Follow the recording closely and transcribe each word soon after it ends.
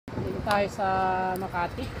tayo sa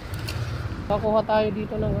Makati. Kakuha tayo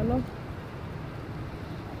dito ng ano,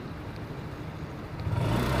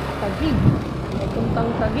 Taguig. May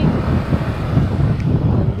puntang Taguig.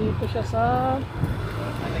 Nandito siya sa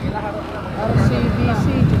RCBC.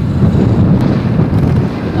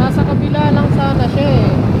 Nasa kabila lang sana siya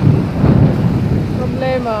eh.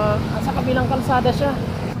 Problema, nasa kabilang kalsada siya.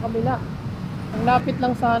 Sa kabila. Ang lapit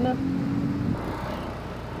lang sana.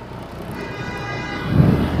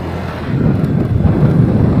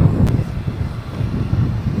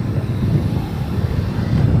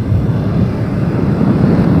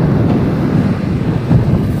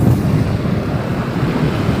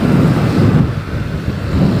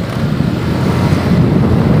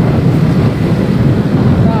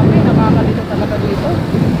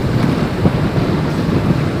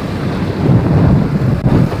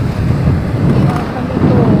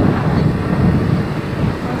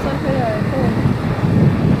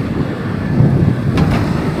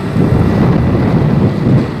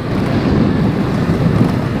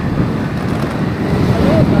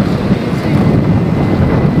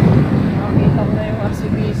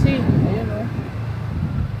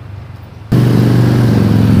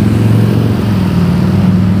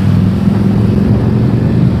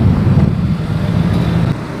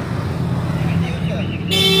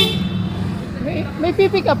 May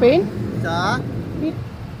pipick upin? Sa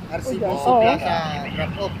RCBC Plaza,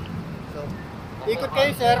 drop off. So, ikot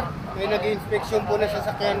kayo sir, may nag-inspection po na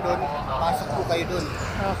sasakyan doon, pasok po kayo doon.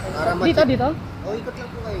 Okay. Dito? O, ikot lang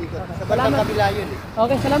po kayo, ikot. Sa bandang kabila yun eh.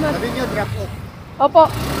 Okay, salamat. Sabi nyo, drop off. Opo.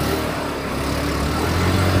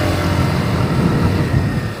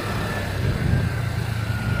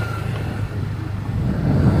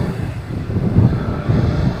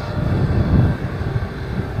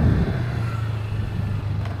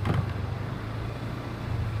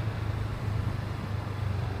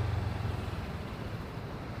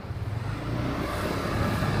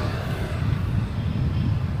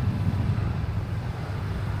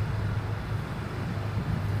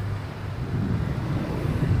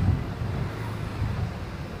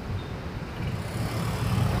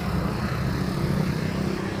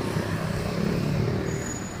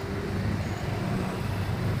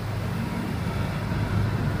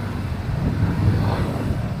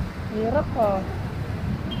 Hirap pa.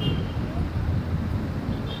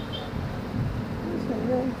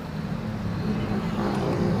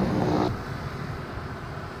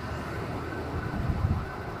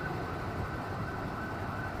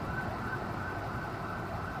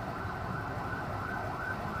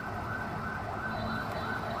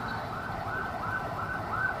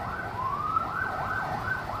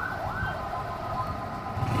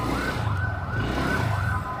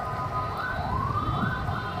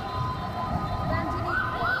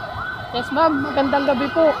 Yes ma'am, magandang gabi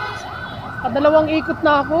po. Kadalawang ikot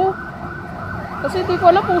na ako. Kasi di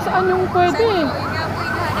ko alam kung saan yung pwede. Saan po? Nga po,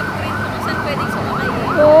 hinahanap ko rin kung saan pwedeng sumakay.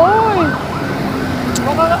 Oy!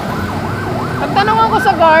 Nagtanong ako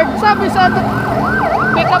sa guard, sabi sa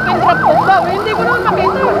pick up and drop off daw. Hindi ko naman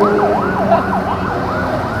makita.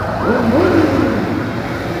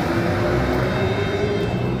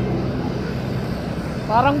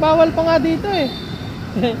 Parang bawal pa nga dito eh.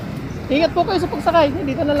 Ingat po kayo sa pagsakay.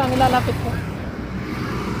 Dito na lang, ilalapit ko.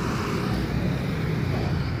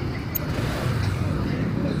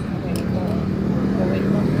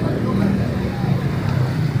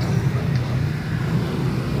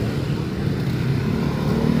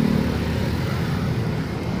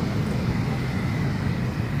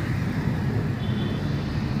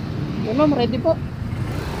 Okay ma'am, ready po.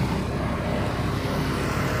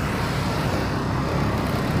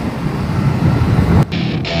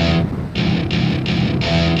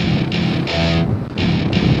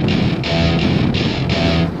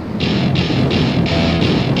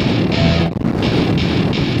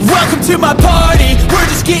 To my party, we're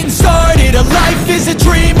just getting started. A life is a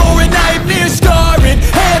dream or a nightmare scarring.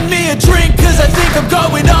 Hand me a drink cause I think I'm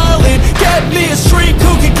going all in. Get me a shrink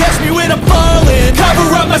who can catch me when I'm falling.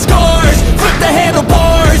 Cover up my scars, flip the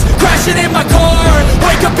handlebars, crashing in my car,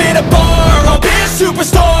 wake up in a bar. I'll be a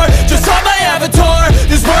superstar, just on my avatar.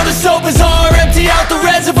 This world is so bizarre, empty out the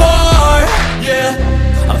reservoir. Yeah,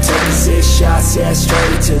 I'm taking 6 shots, yeah,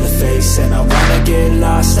 straight to the face. And I wanna get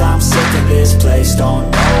lost, I'm sick of this place. Don't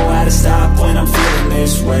know how to stop when I'm feeling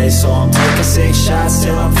this way. So I'm taking 6 shots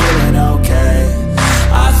till I'm feeling okay.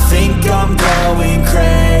 I think I'm going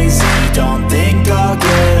crazy, don't think I'll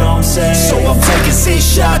get home safe. So I'm taking 6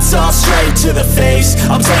 shots, all straight to the face.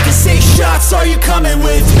 I'm taking 6 shots, are you coming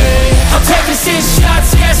with me? I'm taking 6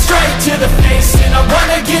 shots, yeah, straight to the face. And I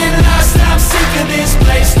wanna get lost, I'm sick of this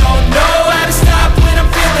place. Don't know how to stop when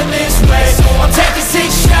I'm feeling this way.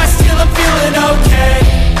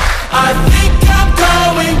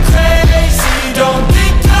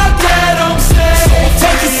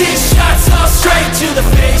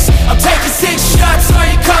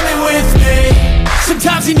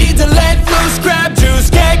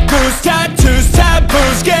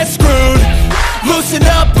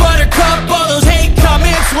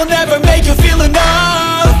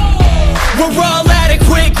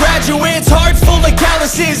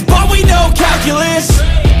 analysis, but we know calculus.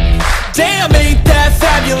 Damn, ain't that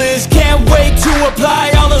fabulous. Can't wait to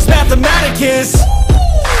apply all those mathematicus.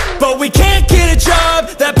 But we can't get a job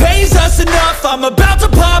that pays us enough. I'm about to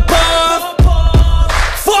pop off.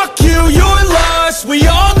 Fuck you, you're lost. We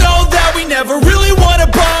all know that we never really want a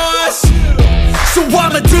boss. So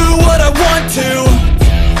I'ma do what I want to,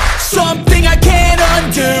 something I can't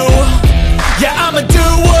undo. Yeah, I'ma do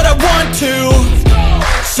what I want to,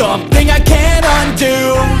 something I can't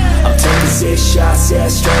undo. I'm taking 6 shots, yeah,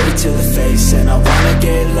 straight to the face. And I wanna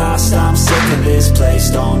get lost, I'm sick of this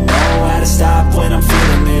place. Don't know how to stop when I'm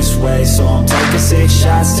feeling this way. So I'm taking 6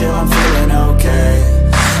 shots till I'm feeling okay.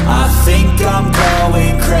 I think I'm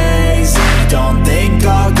going crazy, don't think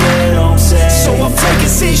I'll get home safe. So I'm taking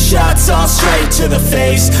 6 shots, all straight to the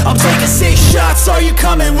face. I'm taking 6 shots, are you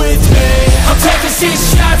coming with me? I'm taking 6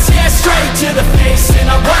 shots, yeah, straight to the face. And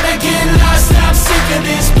I wanna get lost, I'm sick of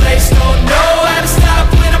this place. Don't know how to stop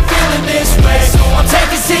when I'm feeling this way. So I'm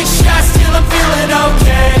taking 6 shots till I'm feeling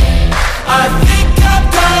okay. I think I'm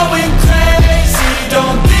going crazy,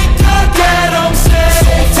 don't think I'll get home safe. So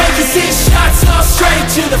I'm taking 6 shots, all straight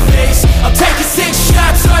to the face. I'm taking 6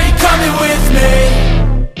 shots, are you coming with me?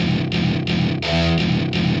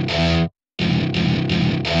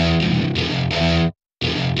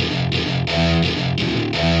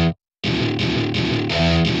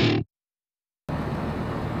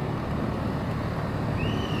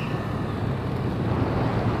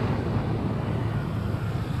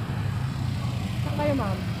 Saan kayo,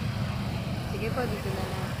 ma'am? Sige po, dito na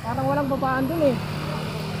lang. Parang walang babaan dun eh.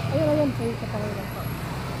 Ayun, ayun. Sa'yo sa pangilan po.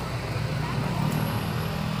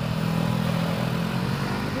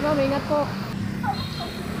 Sige, ma'am. Ingat po.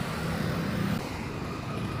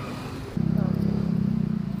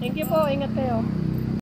 Thank you po. Ingat kayo.